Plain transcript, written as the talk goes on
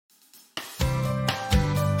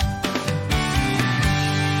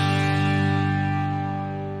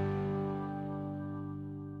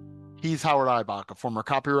He's Howard Eibach, a former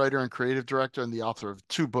copywriter and creative director and the author of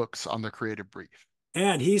 2 books on the creative brief.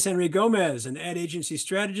 And he's Henry Gomez, an ad agency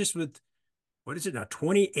strategist with, what is it now,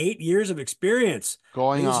 28 years of experience.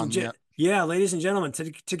 Going Ladies and on, yeah. yeah, ladies and gentlemen,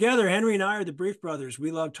 together, Henry and I are the Brief Brothers. We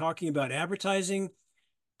love talking about advertising,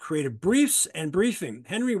 creative briefs, and briefing.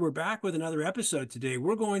 Henry, we're back with another episode today.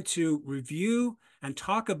 We're going to review and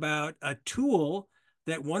talk about a tool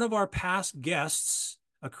that one of our past guests,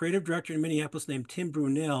 a creative director in Minneapolis named Tim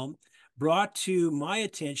Brunelle, brought to my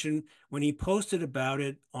attention when he posted about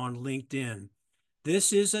it on LinkedIn.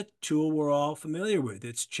 This is a tool we're all familiar with.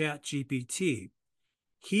 It's ChatGPT.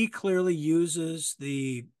 He clearly uses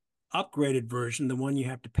the upgraded version, the one you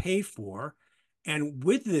have to pay for. And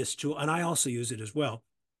with this tool, and I also use it as well,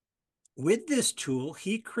 with this tool,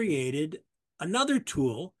 he created another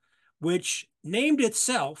tool which named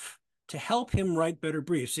itself to help him write better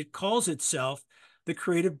briefs. It calls itself the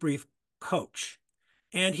Creative Brief Coach.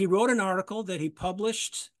 And he wrote an article that he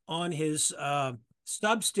published on his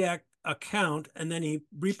Substack account, and then he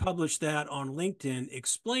republished that on LinkedIn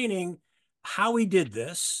explaining how he did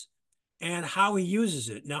this and how he uses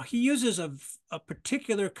it. Now, he uses a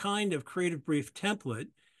particular kind of creative brief template,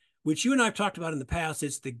 which you and I have talked about in the past.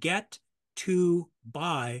 It's the get to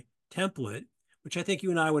buy template, which I think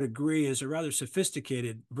you and I would agree is a rather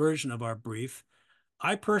sophisticated version of our brief.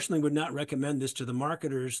 I personally would not recommend this to the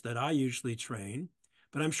marketers that I usually train,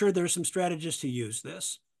 but I'm sure there's some strategists who use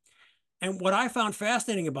this. And what I found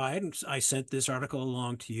fascinating about it, and I sent this article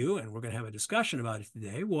along to you, and we're going to have a discussion about it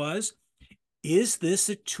today, was, is this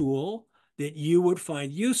a tool that you would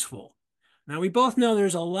find useful? Now, we both know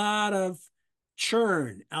there's a lot of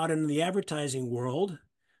churn out in the advertising world.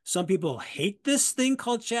 Some people hate this thing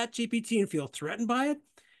called ChatGPT and feel threatened by it,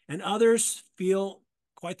 and others feel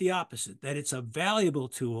quite the opposite, that it's a valuable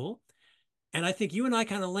tool. And I think you and I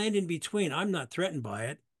kind of land in between. I'm not threatened by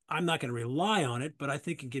it. I'm not going to rely on it, but I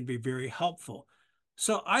think it can be very helpful.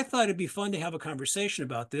 So I thought it'd be fun to have a conversation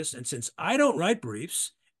about this. And since I don't write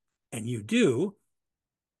briefs, and you do,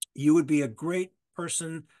 you would be a great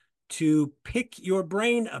person to pick your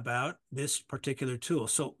brain about this particular tool.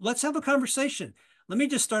 So let's have a conversation. Let me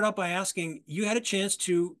just start out by asking, you had a chance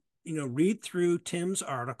to, read through Tim's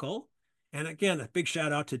article. And again, a big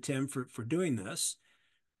shout out to Tim for doing this.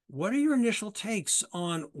 What are your initial takes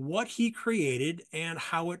on what he created and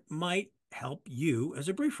how it might help you as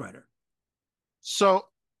a brief writer? So,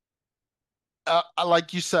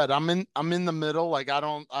 like you said, I'm in the middle. Like I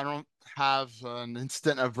don't have an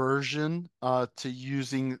instant aversion to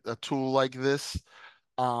using a tool like this.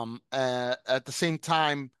 At the same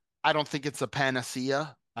time, I don't think it's a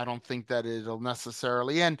panacea. I don't think that it'll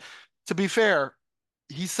necessarily. And to be fair,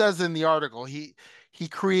 he says in the article he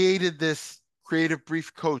created this creative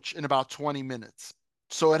brief coach in about 20 minutes.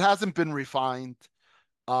 So it hasn't been refined.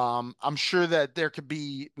 I'm sure that there could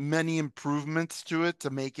be many improvements to it to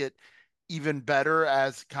make it even better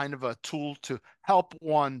as kind of a tool to help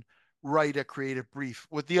one write a creative brief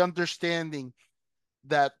with the understanding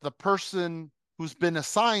that the person who's been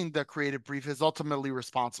assigned the creative brief is ultimately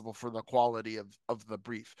responsible for the quality of the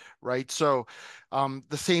brief, right? So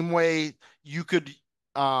the same way you could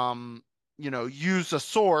use a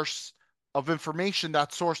source of information,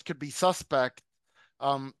 that source could be suspect.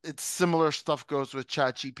 It's similar stuff goes with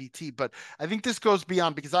ChatGPT, but I think this goes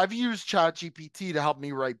beyond because I've used ChatGPT to help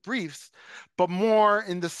me write briefs, but more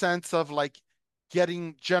in the sense of like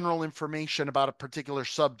getting general information about a particular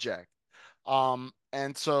subject.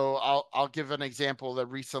 And so I'll give an example that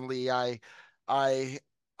recently I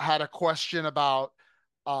had a question about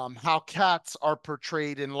how cats are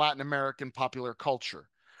portrayed in Latin American popular culture.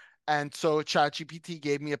 And so ChatGPT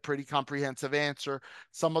gave me a pretty comprehensive answer.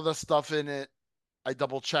 Some of the stuff in it I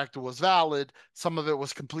double checked was valid. Some of it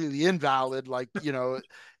was completely invalid. Like,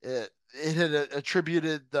 it had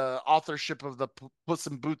attributed the authorship of the Puss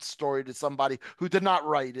in Boots story to somebody who did not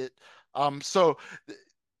write it. So, Check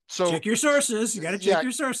so your sources. You got to check yeah,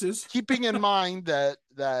 your sources. keeping in mind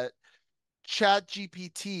that Chat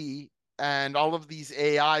GPT and all of these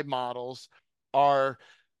AI models are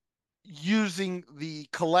using the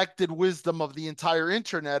collected wisdom of the entire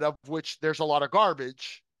internet, of which there's a lot of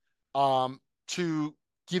garbage, to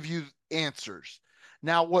give you answers.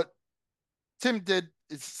 Now, what Tim did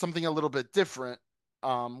is something a little bit different,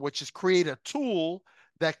 which is create a tool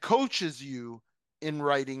that coaches you in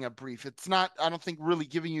writing a brief. It's not, I don't think, really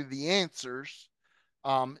giving you the answers.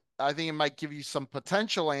 I think it might give you some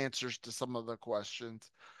potential answers to some of the questions.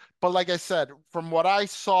 But like I said, from what I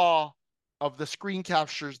saw of the screen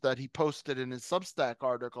captures that he posted in his Substack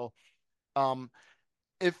article, um,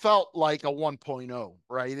 it felt like a 1.0,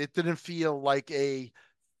 right? It didn't feel like a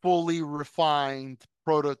fully refined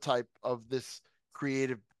prototype of this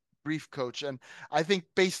creative brief coach. And I think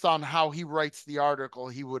based on how he writes the article,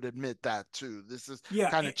 he would admit that too. This is Yeah,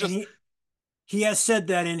 kind of and just he has said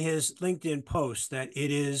that in his LinkedIn post that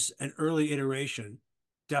it is an early iteration,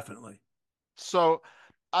 definitely. so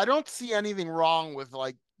I don't see anything wrong with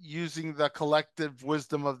like using the collective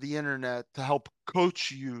wisdom of the internet to help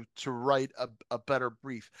coach you to write a better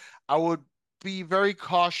brief. I would be very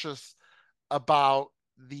cautious about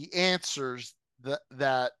the answers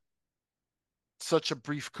that such a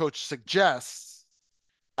brief coach suggests,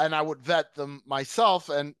 and I would vet them myself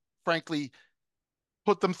and frankly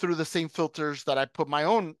put them through the same filters that I put my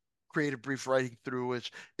own creative brief writing through,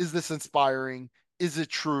 which is this inspiring? Is it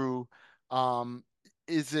true? Um,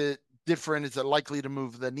 is it different? Is it likely to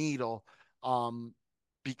move the needle? Um,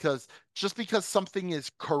 because just because something is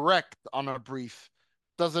correct on a brief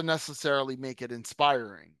doesn't necessarily make it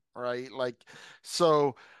inspiring, right? Like,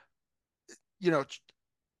 so, you know,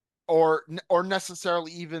 or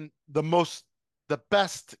necessarily even the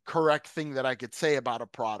best correct thing that I could say about a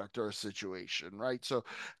product or a situation, right? So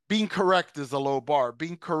being correct is a low bar.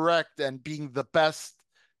 Being correct and being the best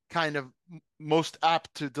kind of most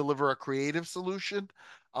apt to deliver a creative solution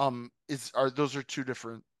is are those are two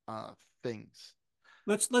different things.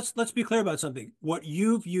 Let's be clear about something. What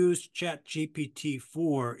you've used ChatGPT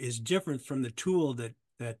for is different from the tool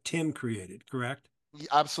that Tim created, correct?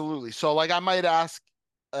 Absolutely. So like I might ask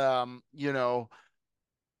you know,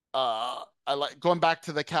 I like going back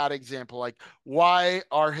to the cat example, like why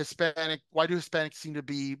do Hispanics seem to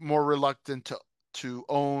be more reluctant to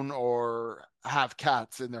own or have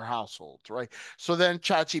cats in their households, right? So then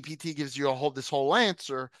ChatGPT gives you this whole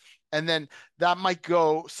answer, and then that might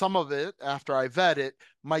go, some of it after I vet it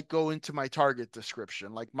might go into my target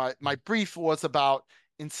description. Like my brief was about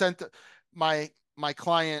incentive. My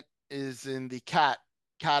client is in the cat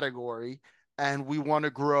category, and we want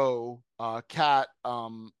to grow cat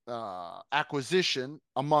acquisition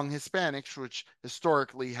among Hispanics, which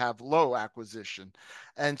historically have low acquisition.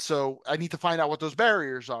 And so I need to find out what those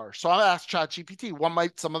barriers are. So I asked ChatGPT, what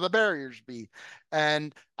might some of the barriers be?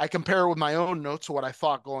 And I compare it with my own notes, what I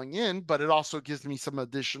thought going in, but it also gives me some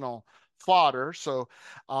additional fodder. So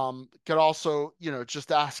could also,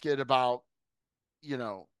 just ask it about, you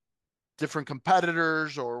know, different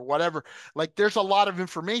competitors or whatever. Like there's a lot of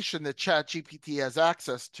information that ChatGPT has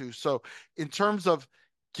access to. So in terms of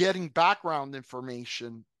getting background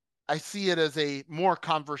information, I see it as a more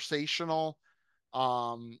conversational,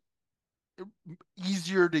 um,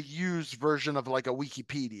 easier to use version of like a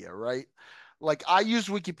Wikipedia, right? Like I use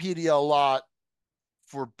Wikipedia a lot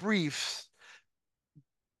for briefs,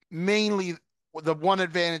 mainly the one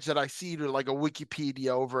advantage that I see to like a Wikipedia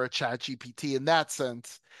over a Chat GPT in that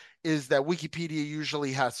sense is that Wikipedia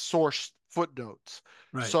usually has sourced footnotes.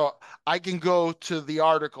 Right. So I can go to the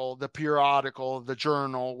article, the periodical, the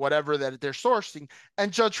journal, whatever that they're sourcing,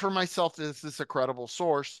 and judge for myself, is this a credible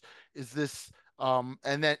source? Is this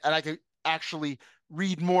and I can actually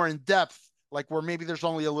read more in depth, like where maybe there's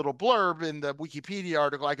only a little blurb in the Wikipedia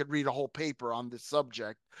article, I could read a whole paper on this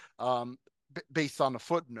subject. Um, based on a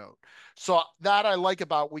footnote. So that I like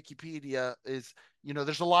about Wikipedia is,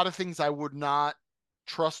 there's a lot of things I would not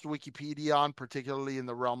trust Wikipedia on, particularly in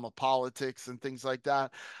the realm of politics and things like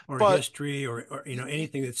that. Or But history or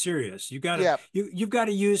anything that's serious. yeah, You've got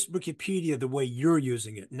to use Wikipedia the way you're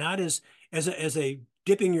using it, not as a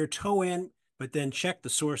dipping your toe in, but then check the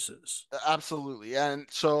sources. absolutely. And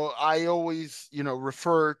so I always,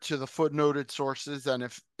 refer to the footnoted sources, and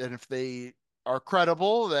if they are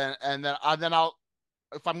credible, then I'll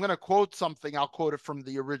if I'm going to quote something, I'll quote it from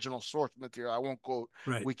the original source material. I won't quote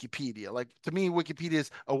Right. Wikipedia. Like to me, Wikipedia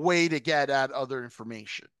is a way to get at other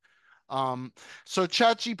information. Um, so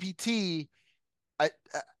ChatGPT, I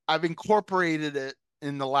I've incorporated it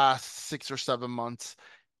in the last 6 or 7 months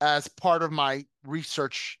as part of my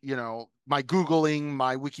research, my Googling,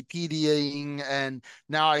 my Wikipediaing, and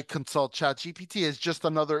now I consult ChatGPT as just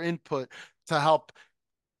another input to help.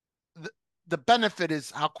 The, the benefit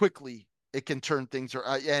is how quickly it can turn things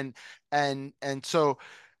around, and so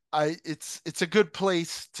it's a good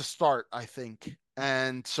place to start, I think.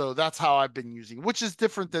 And so that's how I've been using, which is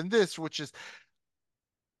different than this, which is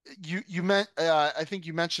you meant I think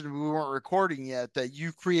you mentioned we weren't recording yet that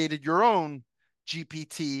you created your own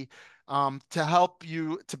GPT to help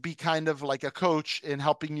you to be kind of like a coach in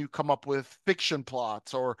helping you come up with fiction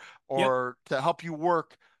plots Yep. or to help you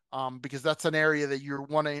work because that's an area that you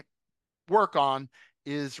want to work on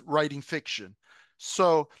is writing fiction.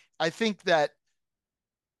 So I think that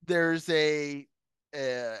there's and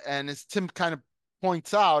as Tim kind of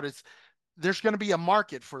points out, there's going to be a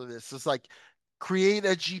market for this. It's like create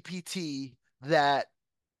a GPT that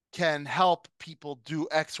can help people do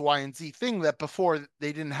X, Y, and Z thing that before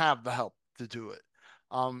they didn't have the help to do it.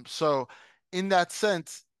 So in that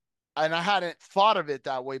sense, and I hadn't thought of it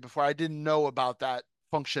that way before. I didn't know about that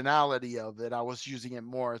functionality of it. I was using it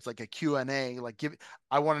more as like a Q&A, like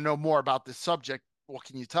I want to know more about this subject. What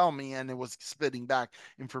can you tell me? And it was spitting back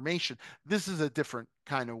information. This is a different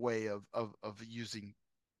kind of way of using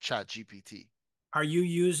Chat GPT, Are you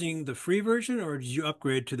using the free version or did you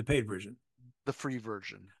upgrade to the paid version? the free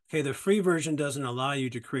version. Okay, the free version doesn't allow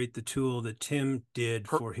you to create the tool that Tim did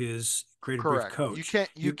Per- for his Creative Brief Correct. Coach.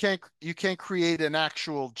 You can't create an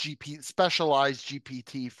actual GP specialized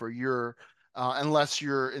GPT for your unless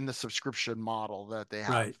you're in the subscription model that they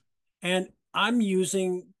have. Right. And I'm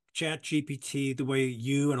using ChatGPT the way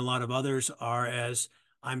you and a lot of others are, as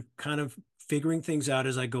I'm kind of figuring things out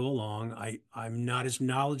as I go along. I'm not as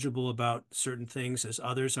knowledgeable about certain things as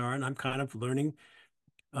others are, and I'm kind of learning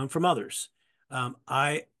from others. Um,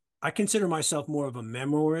 I I consider myself more of a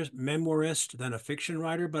memoirist than a fiction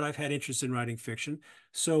writer, but I've had interest in writing fiction.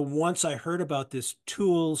 So once I heard about this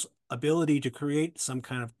tool's ability to create some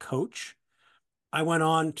kind of coach, I went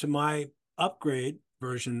on to my upgrade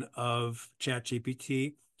version of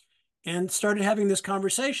ChatGPT and started having this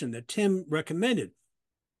conversation that Tim recommended.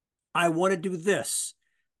 I want to do this.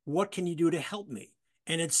 What can you do to help me?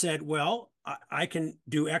 And it said, well, I can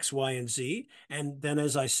do X, Y, and Z. And then,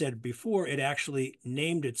 as I said before, it actually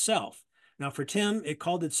named itself. Now, for Tim, it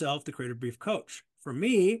called itself the Creative Brief Coach. For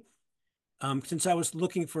me, since I was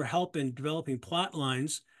looking for help in developing plot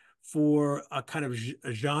lines for a kind of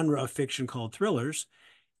a genre of fiction called thrillers,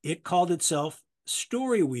 it called itself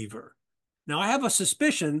Story Weaver. Now, I have a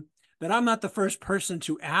suspicion that I'm not the first person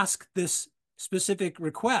to ask this specific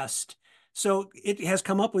request. So it has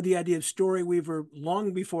come up with the idea of Story Weaver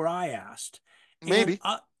long before I asked. And Maybe.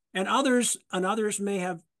 uh, and others may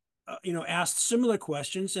have asked similar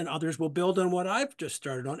questions, and others will build on what I've just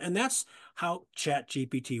started on. And that's how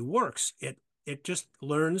ChatGPT works. It just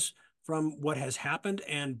learns from what has happened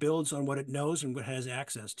and builds on what it knows and what it has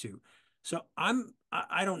access to. So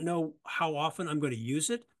I don't know how often I'm going to use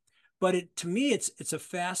it, but to me it's a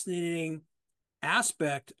fascinating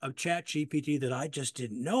aspect of ChatGPT that I just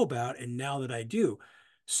didn't know about, and now that I do.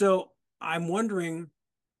 So I'm wondering,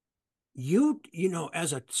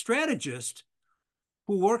 as a strategist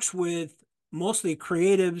who works with mostly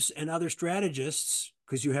creatives and other strategists,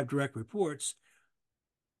 because you have direct reports,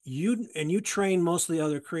 you train mostly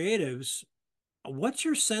other creatives. What's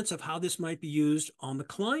your sense of how this might be used on the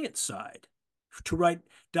client side to write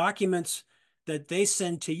documents that they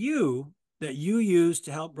send to you that you use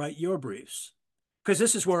to help write your briefs? Because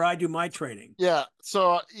this is where I do my training. Yeah.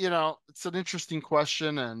 So, it's an interesting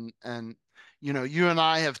question and you and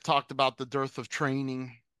I have talked about the dearth of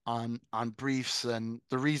training on briefs, and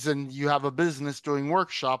the reason you have a business doing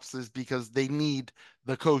workshops is because they need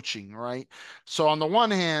the coaching, right? So on the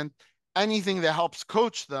one hand, anything that helps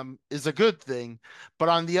coach them is a good thing, but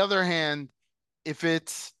on the other hand, if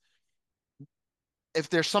it's if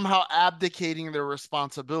they're somehow abdicating their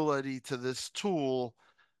responsibility to this tool,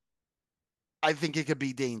 I think it could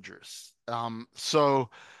be dangerous.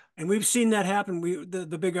 And we've seen that happen.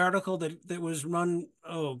 The big article that was run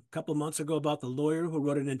a couple of months ago about the lawyer who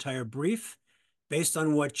wrote an entire brief based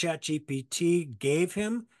on what ChatGPT gave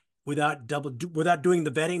him without doing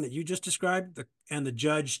the vetting that you just described. And the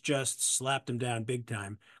judge just slapped him down big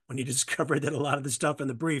time when he discovered that a lot of the stuff in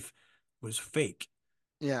the brief was fake.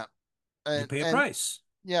 Yeah, You pay a and price.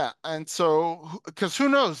 yeah, and so because who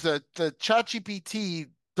knows that the ChatGPT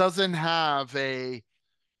doesn't have a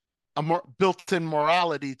more built-in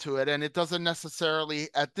morality to it, and it doesn't necessarily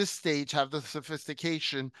at this stage have the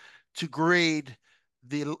sophistication to grade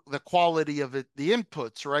the quality of it, the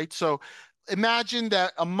inputs, right? So imagine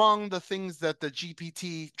that among the things that the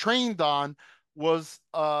GPT trained on was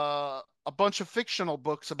a bunch of fictional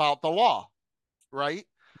books about the law, right?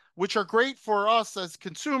 Which are great for us as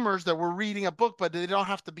consumers that we're reading a book, but they don't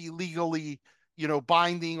have to be legally,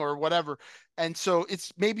 binding or whatever. And so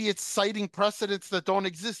maybe it's citing precedents that don't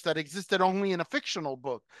exist, that existed only in a fictional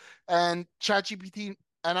book. And ChatGPT,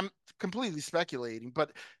 and I'm completely speculating,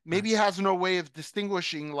 but maybe it has no way of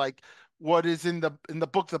distinguishing like what is in the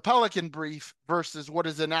book The Pelican Brief versus what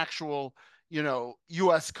is an actual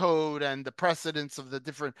US code and the precedents of the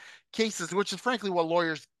different cases, which is frankly what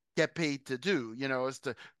lawyers get paid to do, is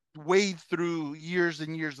to wade through years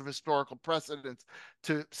and years of historical precedents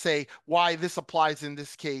to say why this applies in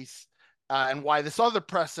this case, and why this other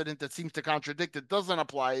precedent that seems to contradict it doesn't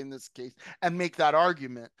apply in this case, and make that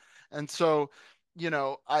argument. And so,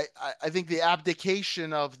 I think the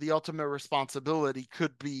abdication of the ultimate responsibility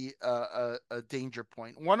could be a danger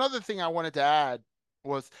point. One other thing I wanted to add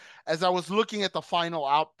was as I was looking at the final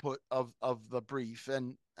output of the brief,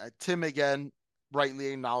 and Tim again rightly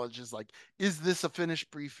acknowledges, like, is this a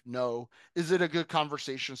finished brief? No. Is it a good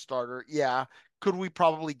conversation starter? Yeah. Could we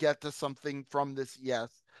probably get to something from this? Yes.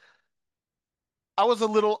 I was a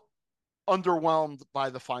little underwhelmed by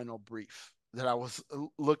the final brief that I was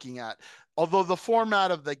looking at. Although the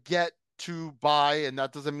format of the get to buy, and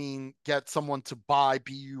that doesn't mean get someone to buy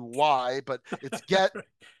buy, but it's get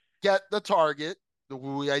the target that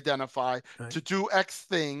we identify Right, to do X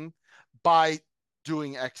thing by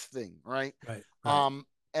doing X thing, right? right, right,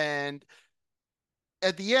 And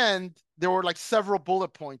at the end, there were like several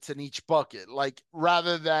bullet points in each bucket, like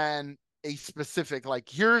rather than a specific, like,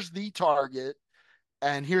 here's the target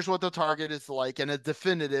and here's what the target is like and a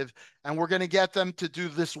definitive, and we're going to get them to do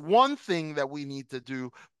this one thing that we need to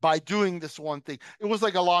do by doing this one thing. It was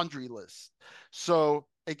like a laundry list. So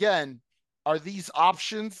again, are these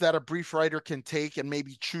options that a brief writer can take and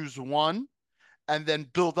maybe choose one and then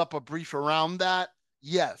build up a brief around that?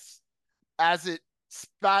 Yes. As it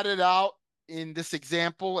spatted out in this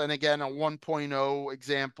example, and again a 1.0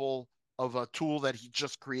 example of a tool that he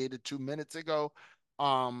just created 2 minutes ago,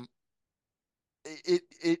 um,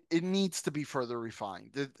 it needs to be further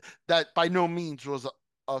refined. That by no means was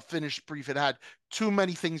a finished brief. It had too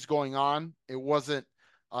many things going on. It wasn't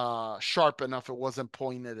sharp enough. It wasn't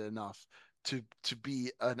pointed enough to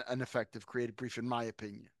be an effective creative brief, in my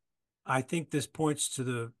opinion. I think this points to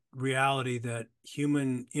the reality that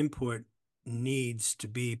human input needs to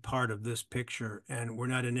be part of this picture, and we're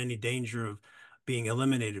not in any danger of being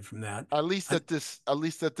eliminated from that. And At least at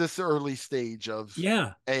this early stage of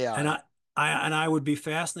yeah, and AI. I would be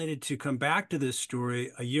fascinated to come back to this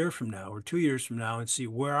story a year from now or 2 years from now and see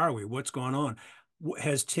where are we, what's going on.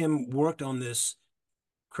 Has Tim worked on this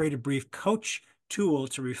creative brief coach tool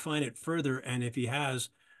to refine it further? And if he has,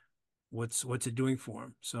 what's it doing for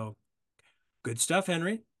him? So good stuff,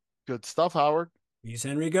 Henry. Good stuff, Howard. He's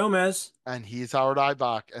Henry Gomez. And he's Howard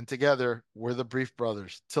Ibach. And together we're the Brief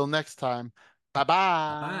Brothers. Till next time. Bye Bye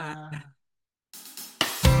bye. bye.